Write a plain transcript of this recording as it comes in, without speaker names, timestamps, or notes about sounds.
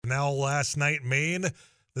now last night, Maine,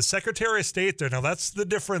 the Secretary of State there. Now, that's the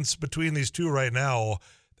difference between these two right now,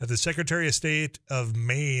 that the Secretary of State of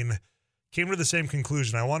Maine came to the same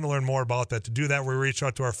conclusion. I want to learn more about that. To do that, we reached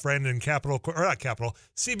out to our friend and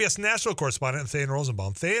CBS national correspondent, Thane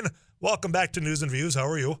Rosenbaum. Thane, welcome back to News and Views. How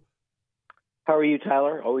are you? How are you,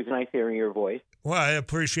 Tyler? Always nice hearing your voice. Well, I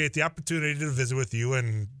appreciate the opportunity to visit with you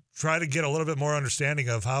and try to get a little bit more understanding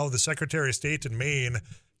of how the Secretary of State in Maine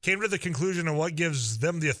came to the conclusion and what gives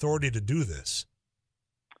them the authority to do this.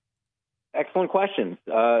 Excellent questions.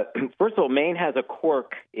 First of all, Maine has a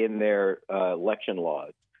quirk in their election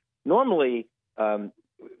laws. Normally,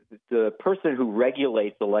 the person who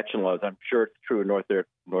regulates election laws, I'm sure it's true in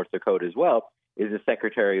North Dakota as well, is the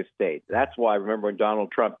Secretary of State. That's why, remember, when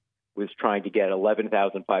Donald Trump was trying to get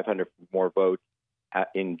 11,500 more votes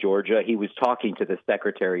in Georgia, he was talking to the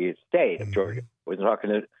Secretary of State of Georgia.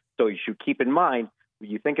 So you should keep in mind, when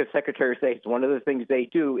you think of Secretary of State, one of the things they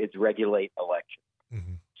do is regulate elections.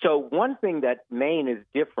 Mm-hmm. So one thing that Maine is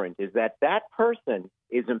different is that person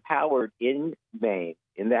is empowered in Maine,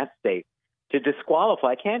 in that state, to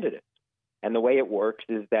disqualify candidates. And the way it works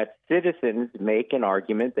is that citizens make an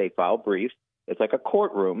argument, they file briefs. It's like a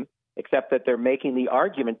courtroom, except that they're making the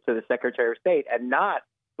argument to the Secretary of State and not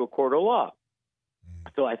to a court of law.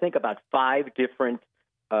 So I think about 5 different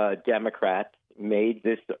Democrats made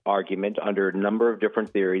this argument under a number of different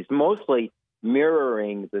theories, mostly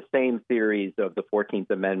mirroring the same theories of the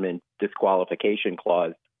 14th Amendment disqualification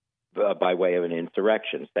clause by way of an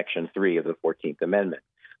insurrection, Section 3 of the 14th Amendment.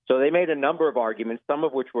 So they made a number of arguments, some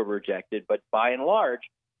of which were rejected, but by and large,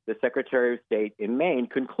 the Secretary of State in Maine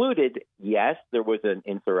concluded, yes, there was an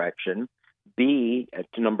insurrection. B,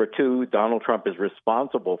 number 2, Donald Trump is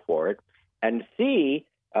responsible for it. And C,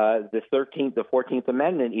 the 14th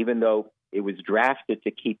Amendment, even though it was drafted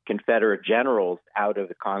to keep Confederate generals out of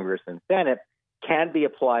the Congress and Senate, can be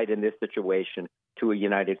applied in this situation to a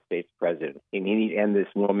United States president. And this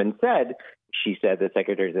woman said, the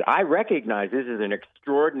Secretary said, I recognize this is an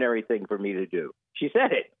extraordinary thing for me to do. She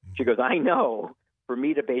said it. She goes, I know, for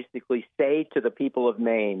me to basically say to the people of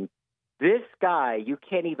Maine, this guy, you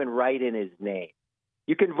can't even write in his name.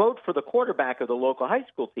 You can vote for the quarterback of the local high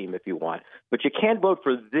school team if you want, but you can't vote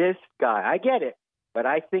for this guy. I get it, but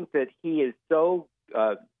I think that he is so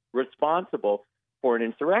responsible for an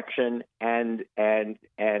insurrection, and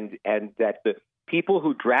that the people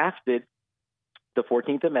who drafted the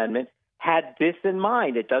 14th Amendment had this in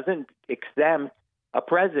mind. It doesn't exempt a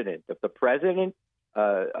president. If the president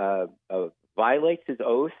violates his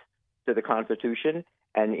oath to the Constitution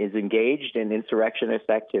and is engaged in insurrectionist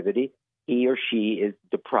activity, he or she is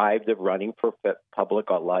deprived of running for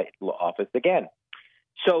public office again.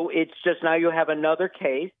 So it's just now you have another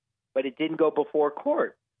case, but it didn't go before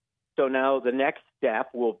court. So now the next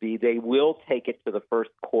step will be they will take it to the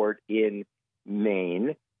first court in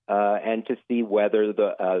Maine and to see whether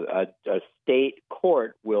a state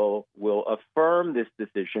court will affirm this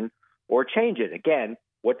decision or change it. Again,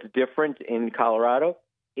 what's different in Colorado?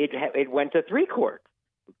 It went to 3 courts: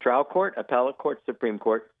 trial court, appellate court, Supreme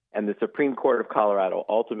Court, and the Supreme Court of Colorado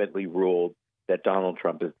ultimately ruled that Donald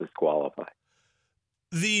Trump is disqualified.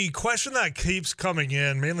 The question that keeps coming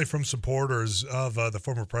in, mainly from supporters of the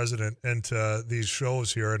former president into these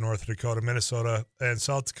shows here in North Dakota, Minnesota, and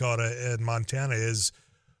South Dakota, and Montana, is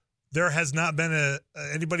there has not been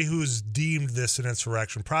anybody who's deemed this an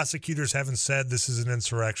insurrection. Prosecutors haven't said this is an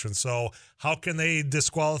insurrection. So how can they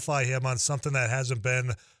disqualify him on something that hasn't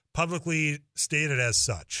been publicly stated as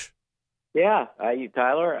such? Yeah,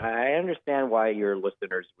 Tyler, I understand why your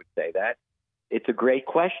listeners would say that. It's a great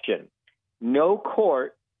question. No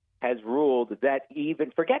court has ruled that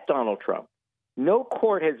forget Donald Trump. No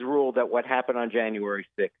court has ruled that what happened on January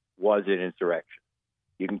 6th was an insurrection.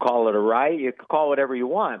 You can call it a riot, you can call it whatever you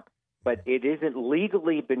want, but it isn't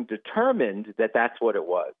legally been determined that that's what it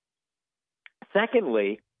was.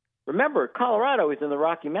 Secondly, remember, Colorado is in the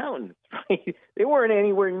Rocky Mountains, right? They weren't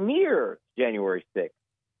anywhere near January 6th.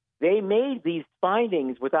 They made these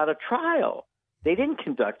findings without a trial. They didn't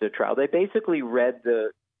conduct a trial. They basically read the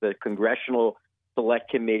Congressional Select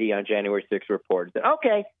Committee on January 6th report and said,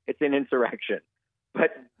 okay, it's an insurrection.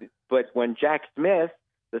 But when Jack Smith,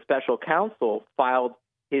 the special counsel, filed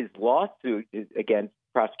his lawsuit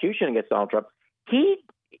prosecution against Donald Trump,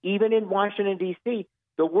 even in Washington, D.C.,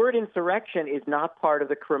 the word insurrection is not part of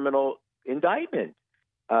the criminal indictment.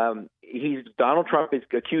 Donald Trump is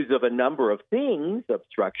accused of a number of things: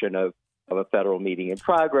 obstruction of a federal meeting in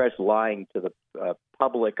progress, lying to the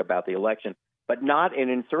public about the election, but not an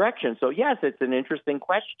insurrection. So, yes, it's an interesting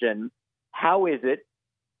question. How is it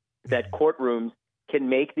that courtrooms can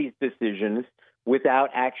make these decisions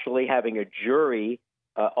without actually having a jury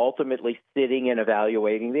ultimately sitting and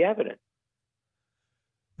evaluating the evidence.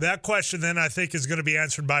 That question then I think is going to be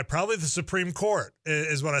answered by probably the Supreme Court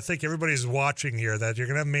is what I think everybody's watching here, that you're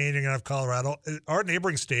going to have Maine, you're going to have Colorado. Our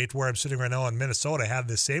neighboring state where I'm sitting right now in Minnesota had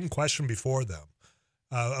the same question before them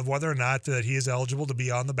of whether or not that he is eligible to be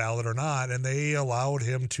on the ballot or not, and they allowed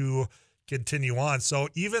him to continue on. So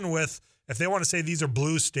even with, if they want to say these are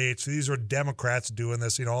blue states, these are Democrats doing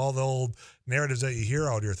this, all the old narratives that you hear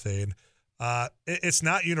out here, Thane, it's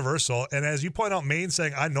not universal. And as you point out, Maine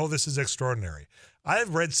saying, I know this is extraordinary.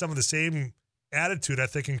 I've read some of the same attitude, I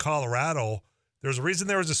think, in Colorado. There's a reason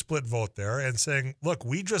there was a split vote there, and saying, look,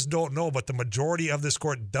 we just don't know, but the majority of this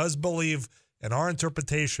court does believe in our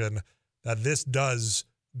interpretation that this does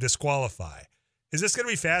disqualify. Is this going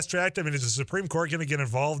to be fast-tracked? I mean, is the Supreme Court going to get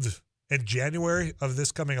involved in January of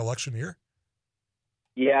this coming election year?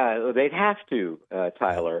 Yeah, they'd have to,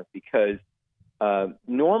 Tyler, because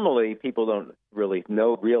normally people don't really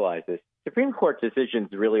realize this. Supreme Court decisions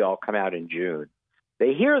really all come out in June.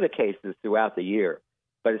 They hear the cases throughout the year,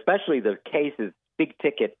 but especially the cases,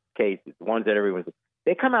 big-ticket cases, the ones that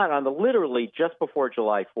they come out on literally just before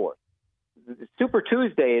July 4th. Super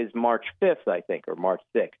Tuesday is March 5th, I think, or March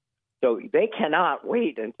 6th. So they cannot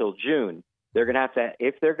wait until June. They're going to have to,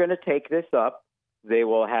 if they're going to take this up, they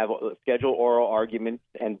will have schedule oral arguments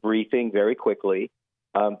and briefing very quickly,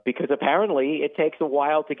 because apparently it takes a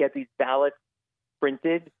while to get these ballots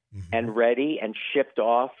printed and ready and shipped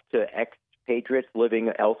off to expatriates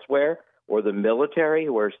living elsewhere or the military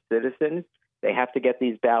who are citizens. They have to get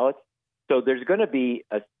these ballots. So there's going to be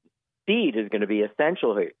speed is going to be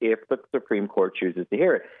essential here if the Supreme Court chooses to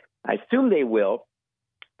hear it. I assume they will,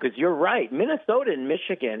 because you're right. Minnesota and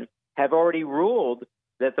Michigan have already ruled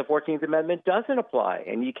that the 14th Amendment doesn't apply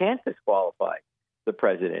and you can't disqualify the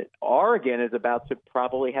president. Oregon is about to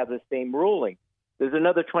probably have the same ruling. There's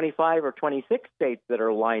another 25 or 26 states that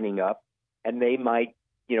are lining up, and they might,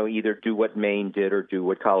 either do what Maine did or do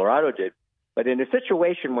what Colorado did. But in a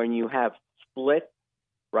situation when you have split,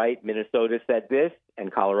 right, Minnesota said this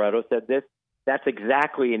and Colorado said this, that's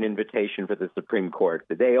exactly an invitation for the Supreme Court.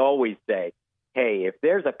 They always say, hey, if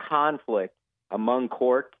there's a conflict among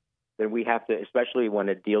courts, then we have to, especially when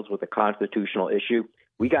it deals with a constitutional issue,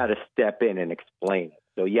 we got to step in and explain it.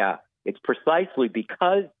 So, yeah, it's precisely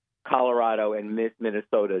because Colorado and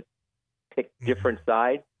Minnesota pick different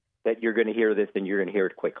sides that you're going to hear this, and you're going to hear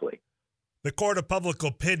it quickly. The court of public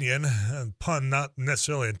opinion, pun not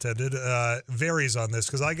necessarily intended, varies on this,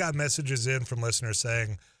 because I got messages in from listeners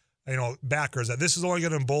saying, backers, that this is only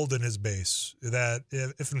going to embolden his base, that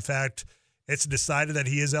if in fact it's decided that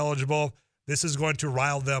he is eligible, this is going to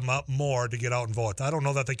rile them up more to get out and vote. I don't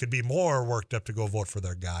know that they could be more worked up to go vote for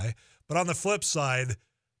their guy. But on the flip side,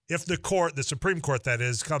 if the Supreme Court, that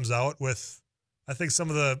is, comes out with, I think,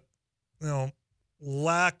 some of the,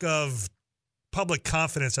 lack of public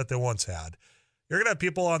confidence that they once had, you're going to have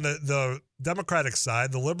people on the Democratic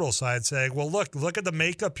side, the liberal side, saying, well, look at the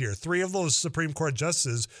makeup here. 3 of those Supreme Court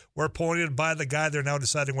justices were appointed by the guy they're now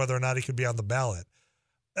deciding whether or not he could be on the ballot.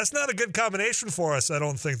 That's not a good combination for us, I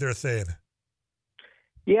don't think they're saying.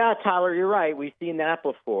 Yeah, Tyler, you're right. We've seen that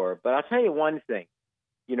before. But I'll tell you one thing.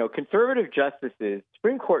 Conservative justices,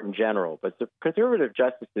 Supreme Court in general, but conservative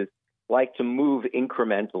justices like to move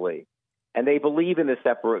incrementally. And they believe in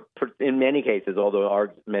in many cases, although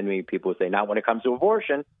many people say not when it comes to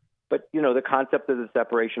abortion, but, the concept of the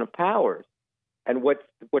separation of powers. And what's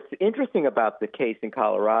interesting about the case in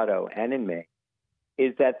Colorado and in Maine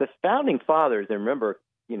is that the founding fathers, and remember,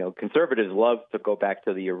 conservatives love to go back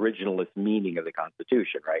to the originalist meaning of the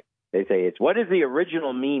Constitution, right? They say what is the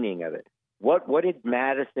original meaning of it? What did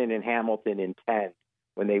Madison and Hamilton intend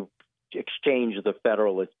when they exchanged the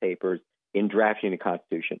Federalist Papers in drafting the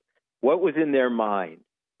Constitution? What was in their mind?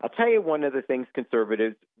 I'll tell you one of the things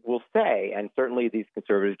conservatives will say, and certainly these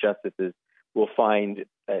conservative justices will find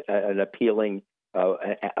an appealing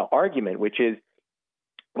argument, which is,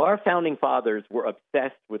 our founding fathers were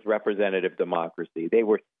obsessed with representative democracy. They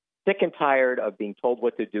were sick and tired of being told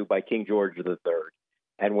what to do by King George III.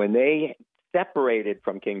 And when they separated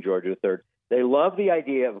from King George III, they loved the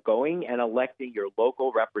idea of going and electing your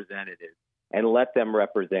local representatives and let them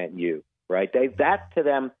represent you, right? That to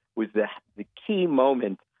them was the key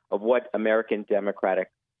moment of what American democratic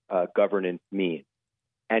governance means.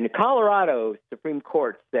 And the Colorado Supreme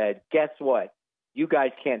Court said, guess what? You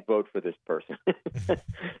guys can't vote for this person.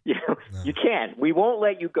 You can't. We won't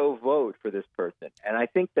let you go vote for this person. And I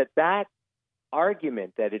think that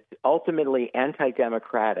argument that it's ultimately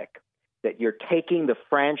anti-democratic, that you're taking the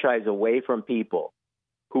franchise away from people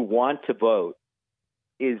who want to vote,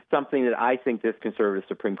 is something that I think this conservative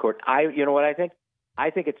Supreme Court, you know what I think? I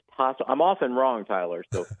think it's possible. I'm often wrong, Tyler,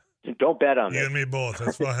 so don't bet on You it. and me both.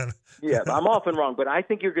 That's fine. Yeah, I'm often wrong, but I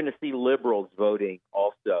think you're going to see liberals voting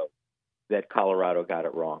also that Colorado got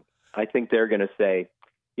it wrong. I think they're going to say,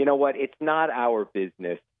 you know what, it's not our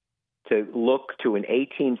business to look to an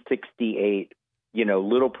 1868,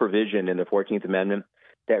 little provision in the 14th Amendment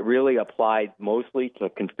that really applied mostly to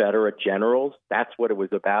Confederate generals. That's what it was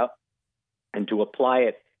about. And to apply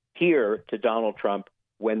it here to Donald Trump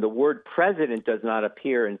when the word president does not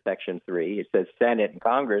appear in Section 3. It says Senate and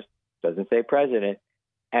Congress, doesn't say president.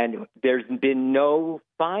 And there's been no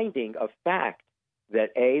finding of fact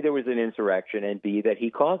that A, there was an insurrection, and B, that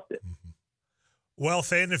he caused it. Well,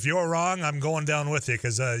 Thane, if you're wrong, I'm going down with you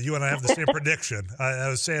because you and I have the same prediction. I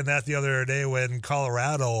was saying that the other day when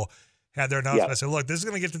Colorado had their announcement. I said, look, this is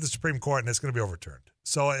going to get to the Supreme Court and it's going to be overturned.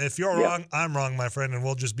 So if you're wrong, I'm wrong, my friend, and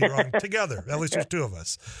we'll just be wrong together. At least there's two of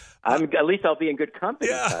us. At least I'll be in good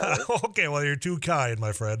company. Yeah. Okay, well, you're too kind,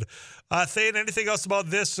 my friend. Thane, anything else about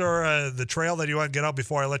this or the trail that you want to get out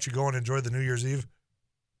before I let you go and enjoy the New Year's Eve?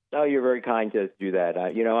 No, you're very kind to do that.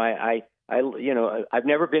 I've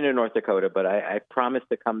never been in North Dakota, but I promised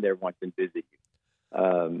to come there once and visit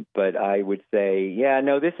you. But I would say,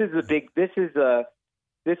 this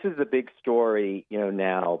is a big story,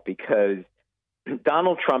 now because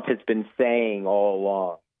Donald Trump has been saying all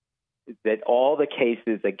along that all the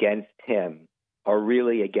cases against him are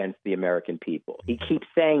really against the American people. He keeps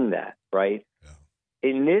saying that, right? Yeah.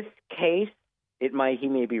 In this case, he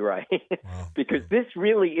may be right because this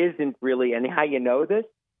really isn't really, and how you know this?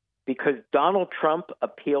 Because Donald Trump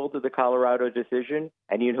appealed to the Colorado decision,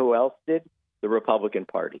 and you know who else did? The Republican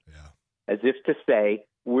Party. Yeah. As if to say,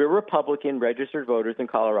 we're Republican registered voters in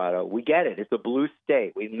Colorado. We get it. It's a blue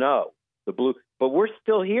state. We know the blue, but we're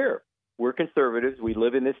still here. We're conservatives. We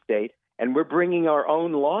live in this state, and we're bringing our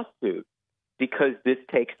own lawsuit because this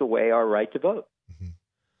takes away our right to vote. Mm-hmm.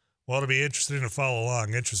 Well, it'll be interesting to follow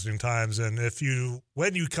along, interesting times. And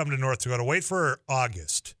when you come to North Dakota, wait for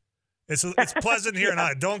August. It's pleasant here,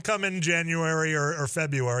 and don't come in January or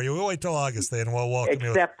February. We'll wait till August, then we'll welcome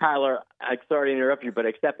you. Except, Tyler, I'm sorry to interrupt you, but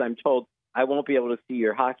I'm told I won't be able to see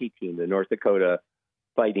your hockey team, the North Dakota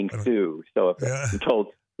Fighting Sioux. So I'm told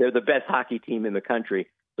they're the best hockey team in the country.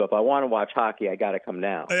 So if I want to watch hockey, I got to come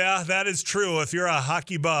now. Yeah, that is true. If you're a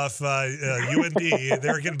hockey buff, UND,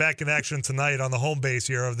 they're getting back in action tonight on the home base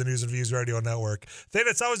here of the News and Views Radio Network. Thane,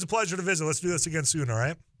 it's always a pleasure to visit. Let's do this again soon, all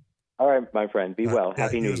right? All right, my friend. Be well.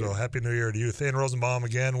 Happy New Year. Well. Happy New Year to you. Thane Rosenbaum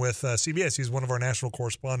again with CBS. He's one of our national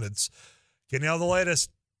correspondents. Getting all the latest.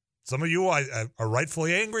 Some of you are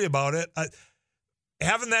rightfully angry about it.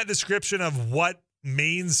 Having that description of what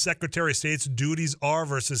Maine's Secretary of State's duties are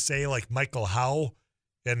versus, say, like Michael Howe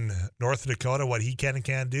in North Dakota, what he can and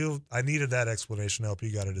can't do, I needed that explanation. I hope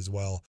you got it as well.